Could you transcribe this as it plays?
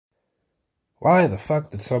Why the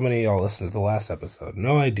fuck did so many of y'all listen to the last episode?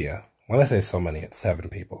 No idea. When I say so many, it's 7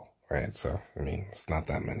 people, right? So, I mean, it's not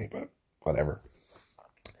that many, but whatever.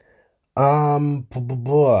 How's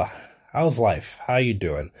life? How you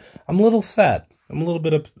doing? I'm a little sad. I'm a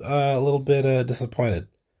little bit disappointed.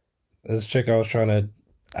 This chick I was trying to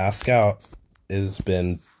ask out has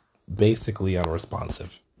been basically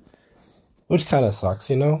unresponsive, which kind of sucks,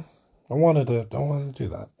 you know. I wanted to do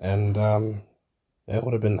that, and it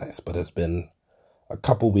would have been nice, but it's been a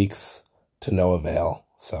couple weeks to no avail.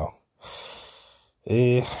 So,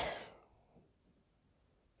 you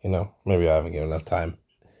know, maybe I haven't given enough time.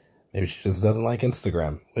 Maybe she just doesn't like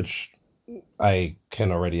Instagram, which I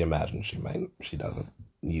can already imagine she doesn't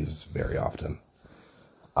use very often.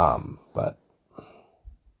 But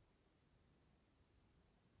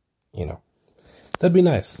you know, that'd be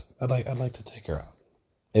nice. I'd like to take her out.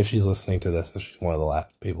 If she's listening to this, if she's one of the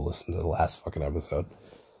last people listening to the last fucking episode.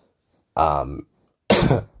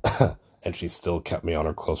 And she still kept me on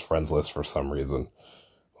her close friends list for some reason.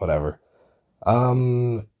 Whatever.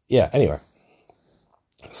 Yeah, anyway.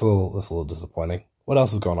 It's a little disappointing. What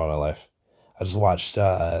else is going on in life? I just watched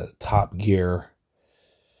Top Gear.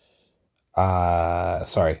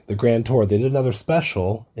 The Grand Tour. They did another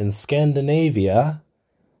special in Scandinavia.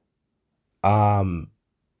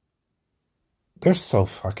 They're so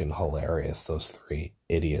fucking hilarious, those three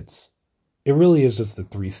idiots. It really is just the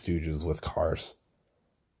Three Stooges with cars.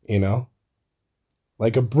 You know?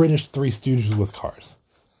 Like a British Three Stooges with cars.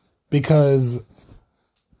 Because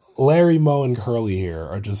Larry, Moe, and Curly here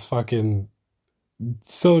are just fucking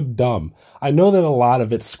so dumb. I know that a lot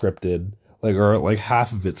of it's scripted, or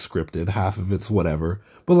half of it's scripted, half of it's whatever.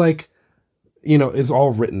 But it's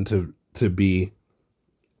all written to be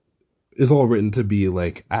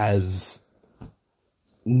like as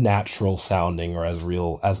natural sounding or as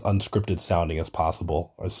real, as unscripted sounding as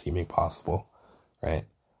possible, or seeming possible, right?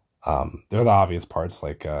 They're the obvious parts,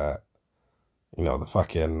 the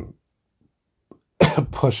fucking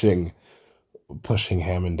pushing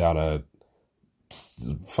Hammond down a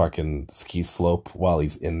fucking ski slope while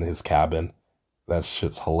he's in his cabin. That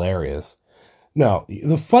shit's hilarious. No,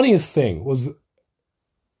 the funniest thing was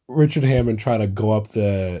Richard Hammond trying to go up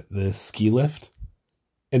the ski lift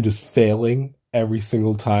and just failing every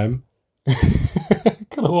single time. I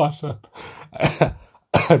could have watched that.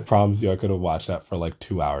 I promise you I could have watched that for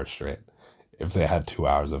 2 hours straight if they had 2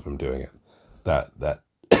 hours of him doing it. That that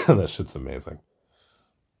shit's amazing.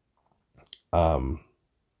 But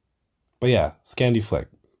yeah, Scandi Flick,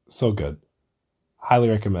 so good. Highly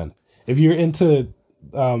recommend. If you're into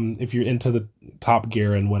the Top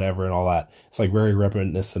Gear and whatever and all that, it's very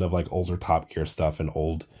reminiscent of older Top Gear stuff and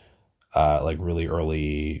old really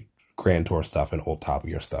early Grand Tour stuff and old Top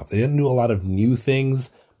Gear stuff. They didn't do a lot of new things,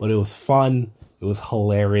 but it was fun. It was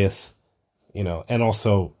hilarious, and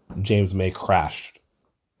also James May crashed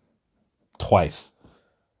twice.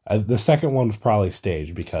 The second one was probably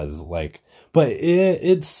staged because but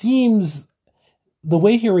it seems the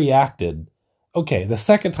way he reacted. Okay, the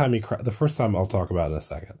second time the first time I'll talk about in a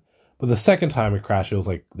second, but the second time he crashed, it was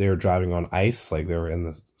they were driving on ice, they were in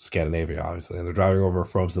the Scandinavia, obviously, and they're driving over a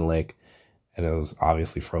frozen lake, and it was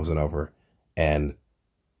obviously frozen over, and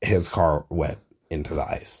his car went into the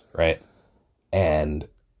ice, right? And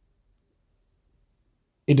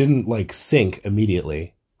it didn't sink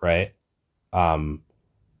immediately, right? I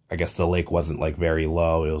guess the lake wasn't very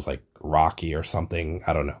low. It was rocky or something.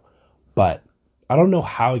 I don't know. But I don't know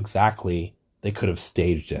how exactly they could have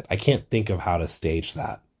staged it. I can't think of how to stage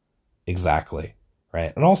that exactly,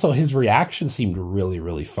 right? And also his reaction seemed really,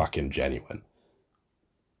 really fucking genuine.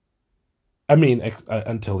 I mean,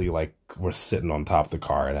 until he was sitting on top of the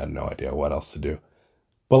car and had no idea what else to do.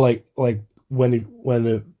 But when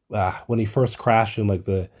he first crashed in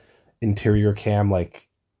the interior cam, I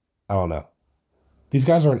don't know. These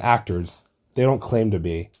guys aren't actors. They don't claim to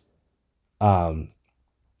be. I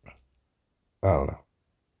don't know.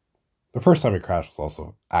 The first time he crashed was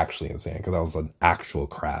also actually insane because that was an actual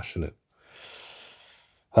crash, and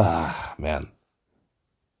man.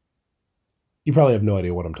 You probably have no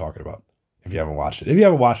idea what I'm talking about if you haven't watched it. If you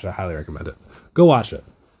haven't watched it, I highly recommend it. Go watch it.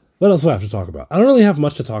 What else do I have to talk about? I don't really have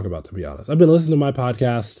much to talk about, to be honest. I've been listening to my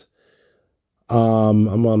podcast.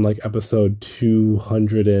 I'm on episode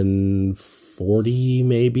 240,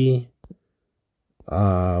 maybe.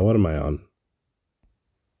 What am I on?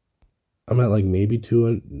 I'm at maybe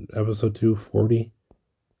episode 240.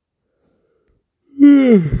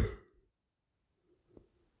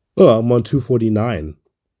 Oh, I'm on 249.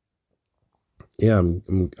 Yeah,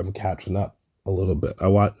 I'm catching up a little bit.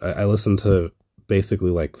 I listened to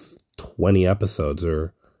basically 20 episodes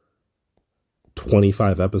or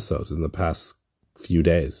 25 episodes in the past few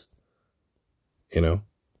days, you know,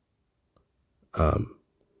 um,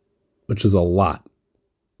 which is a lot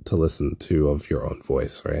to listen to of your own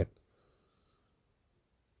voice, right?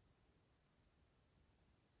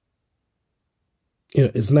 You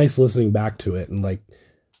know, it's nice listening back to it and like,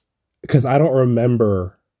 because I don't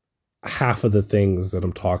remember half of the things that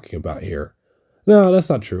I'm talking about here. No, that's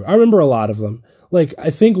not true. I remember a lot of them. Like, I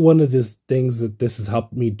think one of the things that this has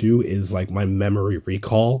helped me do is like my memory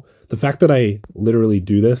recall. The fact that I literally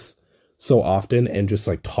do this so often and just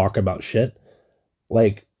like talk about shit,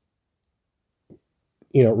 like,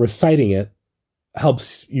 you know, reciting it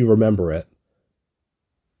helps you remember it.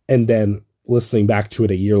 And then listening back to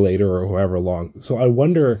it a year later or however long. So I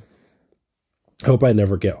wonder, I hope I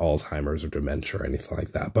never get Alzheimer's or dementia or anything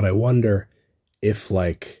like that. But I wonder if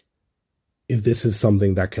like, if this is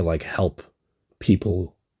something that could like help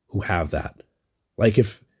people who have that, like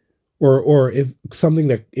if, or if something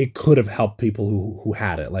that it could have helped people who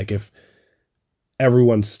had it, like if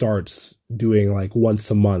everyone starts doing like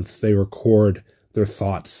once a month, they record their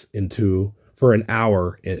thoughts into for an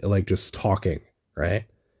hour, like just talking, right?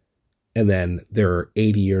 And then they're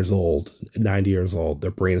 80 years old, 90 years old,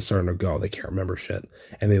 their brain's starting to go, they can't remember shit.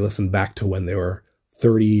 And they listen back to when they were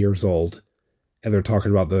 30 years old and they're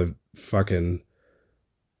talking about the fucking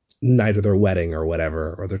night of their wedding or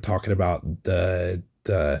whatever, or they're talking about the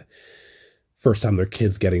first time their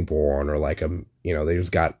kid's getting born, or like you know, they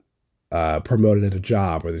just got promoted at a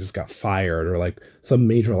job, or they just got fired, or like some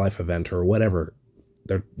major life event or whatever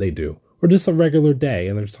they do, or just a regular day,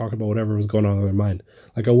 and they're just talking about whatever was going on in their mind.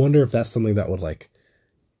 Like, I wonder if that's something that would like,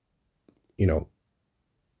 you know,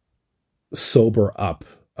 sober up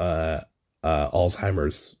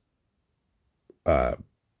Alzheimer's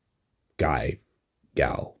guy,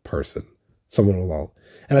 gal, person, someone with all.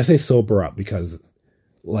 And I say sober up because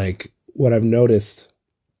like what I've noticed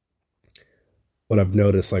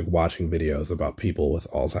like watching videos about people with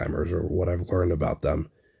Alzheimer's, or what I've learned about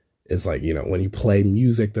them, is like, you know, when you play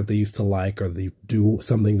music that they used to like, or they do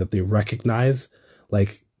something that they recognize,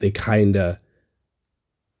 like they kind of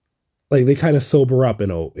sober up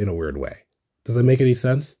in a weird way. Does that make any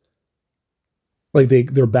sense? Like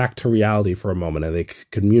they're back to reality for a moment, and they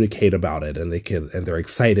communicate about it, and they're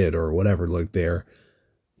excited or whatever. Like they're,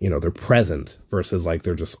 you know, they're present versus like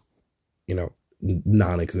they're just, you know,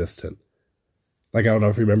 non-existent. Like, I don't know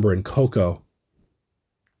if you remember in Coco,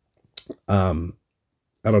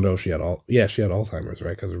 I don't know if she had she had Alzheimer's,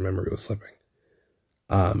 right? Because her memory was slipping.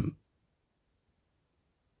 And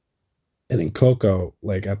in Coco,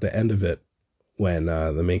 like at the end of it, when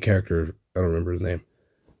the main character, I don't remember his name,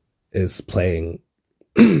 is playing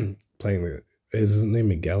is his name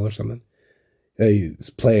Miguel or something? He's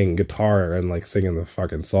playing guitar and like singing the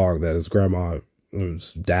fucking song that his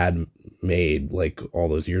dad made like all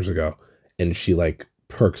those years ago, and she like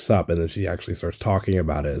perks up, and then she actually starts talking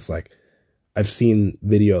about it. It's like, I've seen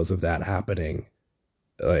videos of that happening,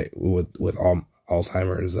 like with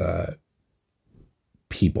Alzheimer's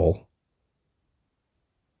people,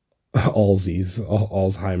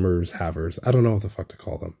 Alzheimer's havers. I don't know what the fuck to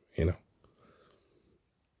call them, you know.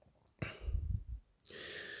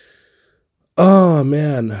 Oh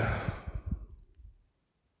man,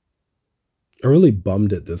 I really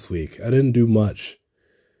bummed it this week. I didn't do much.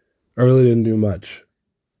 I really didn't do much.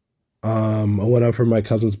 I went out for my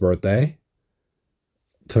cousin's birthday.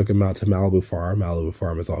 Took him out to Malibu Farm. Malibu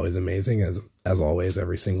Farm is always amazing, as always,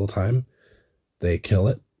 every single time. They kill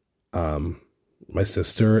it. My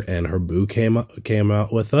sister and her boo came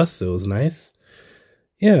out with us. It was nice.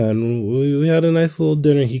 Yeah, and we had a nice little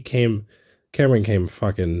dinner. Cameron came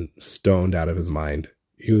fucking stoned out of his mind.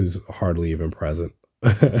 He was hardly even present.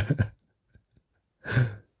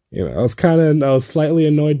 You know, I was slightly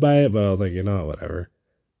annoyed by it, but I was like, you know, whatever.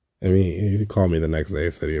 I mean, he called me the next day,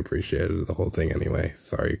 said he appreciated the whole thing anyway.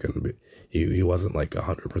 Sorry he couldn't be, he wasn't like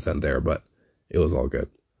 100% there, but it was all good.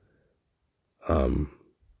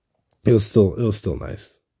 It was still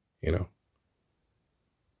nice, you know.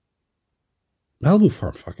 Malibu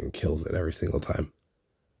Farm fucking kills it every single time.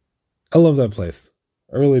 I love that place.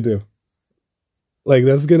 I really do. Like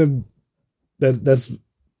that's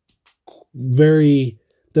very,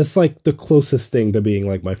 that's like the closest thing to being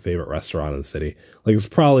like my favorite restaurant in the city. Like it's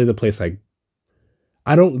probably the place I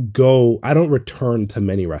don't return to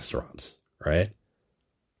many restaurants, right?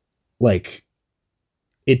 Like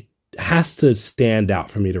it has to stand out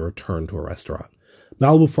for me to return to a restaurant.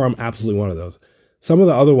 Malibu Farm, absolutely one of those. Some of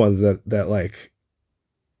the other ones that like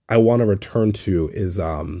I want to return to is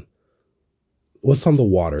what's on the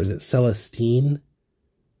water? Is it Celestine?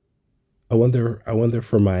 I went there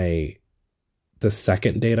for the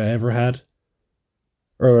second date I ever had.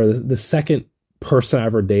 or the second person I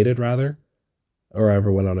ever dated, rather, or I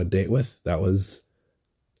ever went on a date with. That was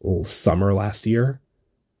summer last year,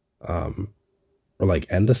 or like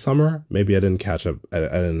end of summer. Maybe I didn't catch up. I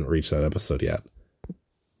didn't reach that episode yet,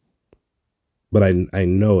 but I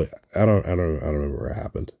know it. I don't remember where it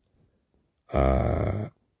happened. I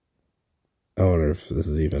wonder if this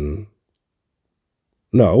is even.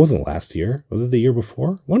 No, it wasn't last year. Was it the year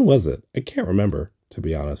before? When was it? I can't remember, to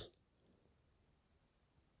be honest.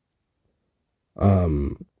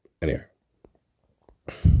 Anyway,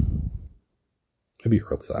 maybe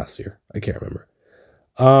early last year. I can't remember.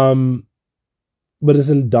 But it's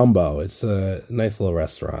in Dumbo. It's a nice little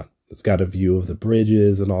restaurant. It's got a view of the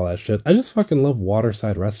bridges and all that shit. I just fucking love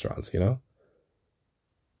waterside restaurants, you know?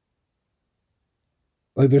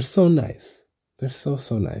 Like, they're so nice. They're so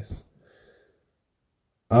nice.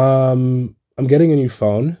 I'm getting a new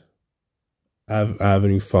phone. I have a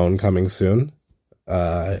new phone coming soon.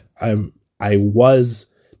 I was.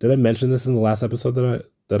 Did I mention this in the last episode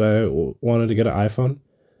that I wanted to get an iPhone?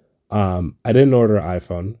 I didn't order an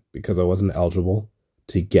iPhone because I wasn't eligible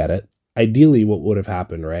to get it. Ideally, what would have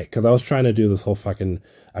happened, right? Because I was trying to do this whole fucking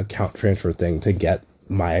account transfer thing to get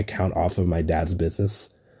my account off of my dad's business.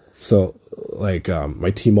 So, like,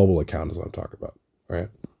 my T-Mobile account is what I'm talking about, right?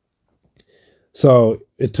 So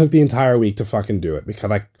it took the entire week to fucking do it because,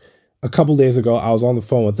 like, a couple days ago, I was on the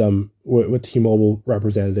phone with them, with T-Mobile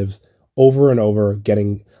representatives, over and over,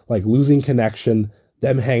 getting, like, losing connection,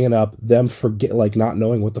 them hanging up, them forget, like, not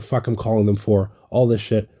knowing what the fuck I'm calling them for, all this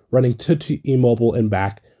shit, running to T-Mobile and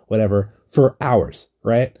back, whatever, for hours,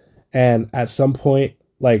 right? And at some point,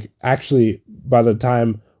 like, actually, by the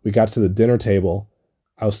time we got to the dinner table,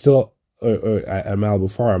 I was still at Malibu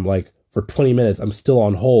Farm, like, for 20 minutes, I'm still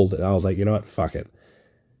on hold, and I was like, you know what, fuck it.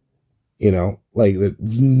 You know, like,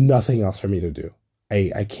 there's nothing else for me to do.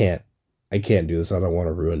 I can't do this. I don't want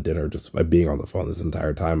to ruin dinner just by being on the phone this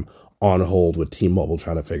entire time on hold with T-Mobile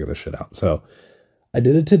trying to figure this shit out. So I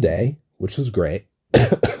did it today, which was great.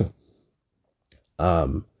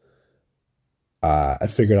 I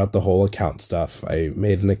figured out the whole account stuff. I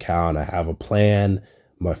made an account. I have a plan.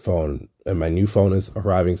 My phone and my new phone is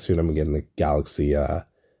arriving soon. I'm getting the Galaxy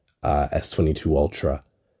S22 Ultra,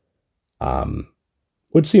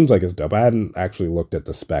 which seems like it's dope. I hadn't actually looked at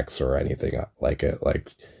the specs or anything like it,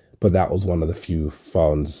 but that was one of the few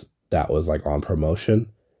phones that was like on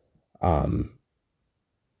promotion.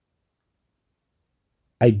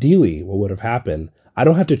 Ideally, what would have happened? I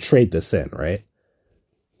don't have to trade this in, right?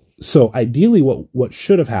 So ideally, what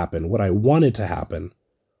should have happened, what I wanted to happen,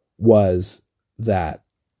 was that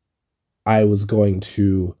I was going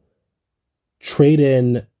to trade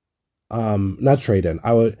in. Not trade in.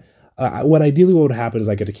 I would. What would happen is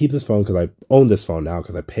I get to keep this phone because I own this phone now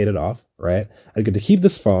because I paid it off, right? I get to keep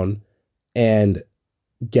this phone and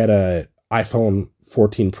get a iPhone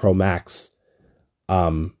 14 Pro Max,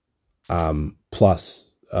 plus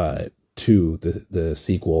to the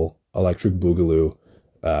sequel Electric Boogaloo,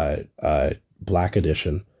 Black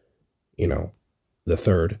Edition, you know, the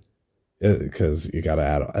third, because you got to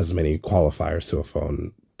add as many qualifiers to a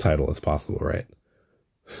phone title as possible, right?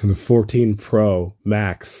 The 14 Pro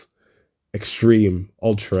Max Extreme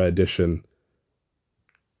Ultra Edition.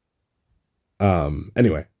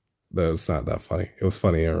 Anyway, that's not that funny. It was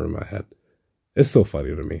funnier in my head. It's still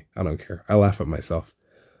funny to me. I don't care. I laugh at myself.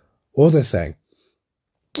 What was I saying?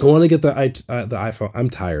 I want to get the iPhone. I'm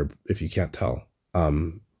tired, if you can't tell,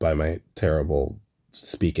 by my terrible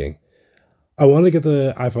speaking. I want to get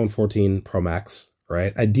the iPhone 14 Pro Max,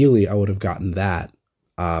 right? Ideally, I would have gotten that,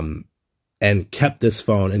 and kept this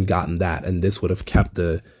phone and gotten that, and this would have kept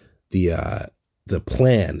the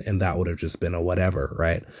plan, and that would have just been a whatever,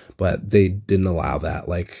 right? But they didn't allow that.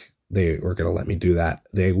 Like, they were going to let me do that.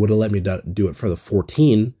 They would have let me do it for the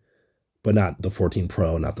 14, but not the 14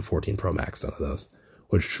 Pro, not the 14 Pro Max, none of those,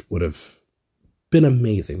 which would have been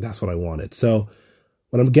amazing. That's what I wanted. So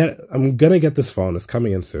when I'm going to get this phone. It's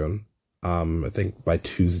coming in soon. I think by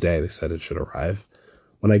Tuesday, they said it should arrive.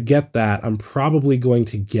 When I get that, I'm probably going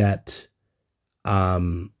to get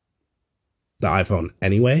the iPhone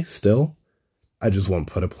anyway, still. I just won't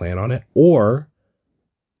put a plan on it. Or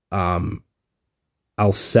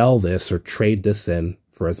I'll sell this or trade this in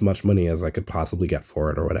for as much money as I could possibly get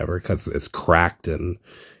for it or whatever, because it's cracked, and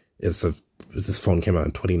this phone came out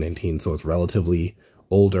in 2019, so it's relatively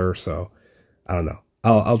older. So I don't know.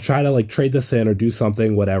 I'll try to like trade this in or do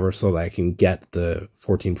something, whatever, so that I can get the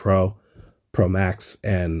 14 Pro Max,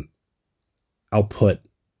 and I'll put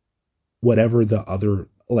whatever the other,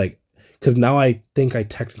 like, because now I think I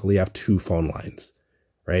technically have two phone lines,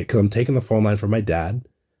 right? Because I'm taking the phone line from my dad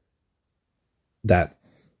that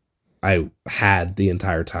I had the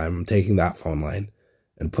entire time. I'm taking that phone line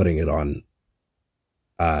and putting it on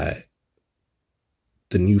the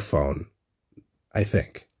new phone, I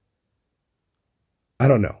think. I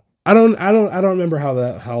don't know. I don't remember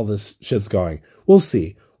how this shit's going. We'll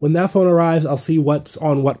see. When that phone arrives, I'll see what's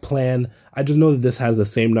on what plan. I just know that this has the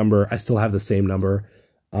same number. I still have the same number.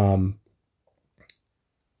 But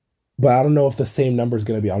I don't know if the same number is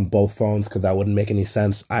going to be on both phones, because that wouldn't make any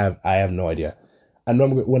sense. I have no idea. I know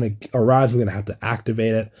when it arrives, I'm going to have to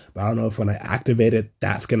activate it, but I don't know if when I activate it,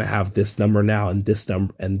 that's going to have this number now, and this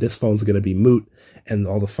number, and this phone's going to be moot, and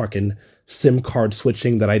all the fucking SIM card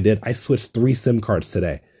switching that I did. I switched 3 SIM cards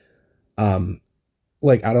today.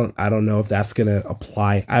 Like, I don't know if that's going to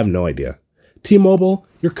apply. I have no idea. T-Mobile,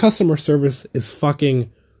 your customer service is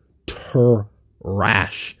fucking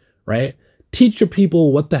trash, right? Teach your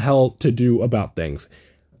people what the hell to do about things.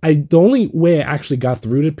 The only way I actually got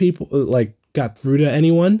through to people, like got through to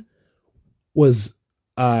anyone, was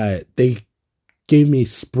they gave me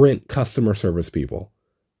Sprint customer service people,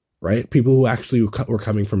 right? People who actually were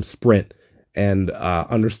coming from Sprint and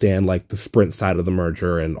understand like the Sprint side of the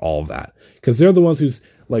merger and all of that, because they're the ones who's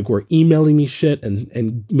like were emailing me shit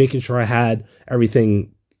and making sure I had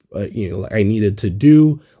everything I needed to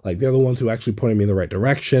do. Like, they're the ones who actually pointed me in the right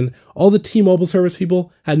direction. All the T-Mobile service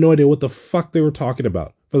people had no idea what the fuck they were talking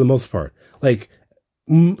about for the most part. Like,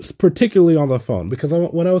 particularly on the phone, because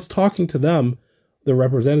when I was talking to them, the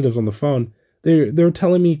representatives on the phone, they're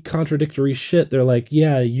telling me contradictory shit. They're like,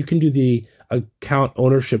 yeah, you can do the account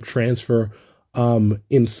ownership transfer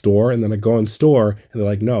in store. And then I go in store and they're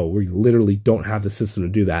like, no, we literally don't have the system to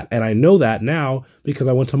do that. And I know that now because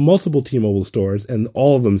I went to multiple T-Mobile stores and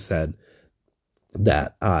all of them said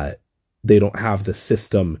that they don't have the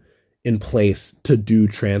system in place to do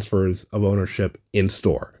transfers of ownership in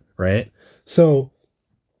store, right? So,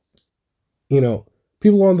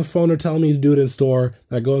 people on the phone are telling me to do it in store,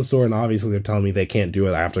 and I go in store, and obviously they're telling me they can't do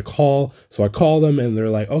it. I have to call. So I call them, and they're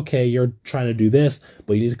like, okay, you're trying to do this,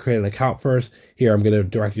 but you need to create an account first. Here, I'm going to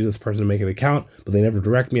direct you to this person to make an account, but they never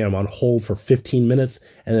direct me. I'm on hold for 15 minutes,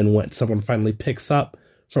 and then when someone finally picks up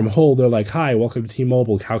from hold, they're like, hi, welcome to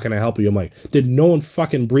T-Mobile. How can I help you? I'm like, did no one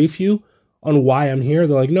fucking brief you on why I'm here?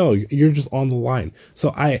 They're like, no, you're just on the line.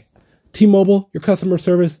 So T-Mobile, your customer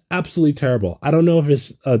service, absolutely terrible. I don't know if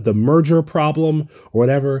it's the merger problem or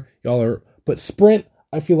whatever y'all are, but Sprint,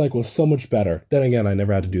 I feel like, was so much better. Then again, I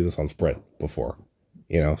never had to do this on Sprint before,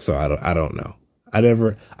 so I don't know.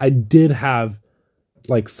 I did have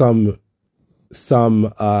like some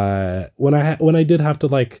when I did have to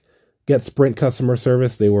like get Sprint customer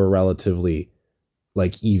service, they were relatively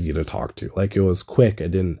like easy to talk to. Like, it was quick. It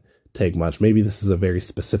didn't take much. Maybe this is a very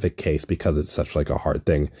specific case because it's such like a hard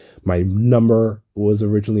thing. My number was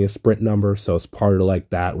originally a Sprint number, so it's part of like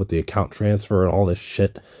that with the account transfer and all this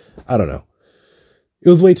shit. I don't know. It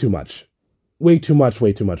was way too much. Way too much.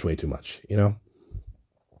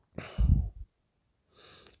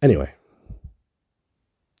 Anyway.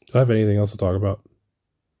 Do I have anything else to talk about?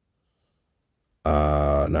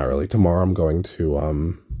 Not really. Tomorrow I'm going to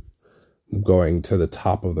the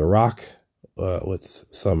top of the rock with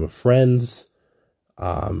some friends,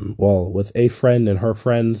 with a friend and her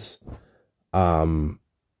friends, and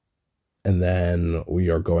then we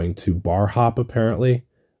are going to bar hop apparently,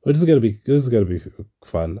 which is gonna be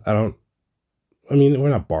fun. We're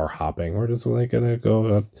not bar hopping. We're just like gonna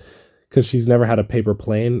go because she's never had a paper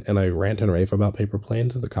plane, and I rant and rave about paper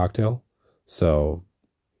planes as a cocktail, so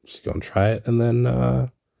she's gonna try it, and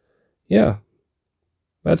then yeah,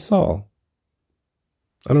 that's all.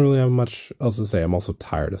 I don't really have much else to say. I'm also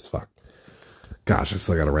tired as fuck. Gosh, I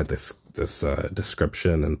still gotta write this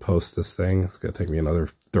description and post this thing. It's gonna take me another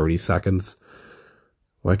 30 seconds.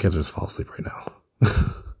 Why can't I just fall asleep right now?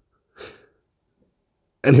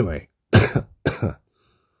 Anyway,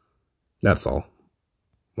 that's all.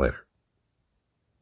 Later.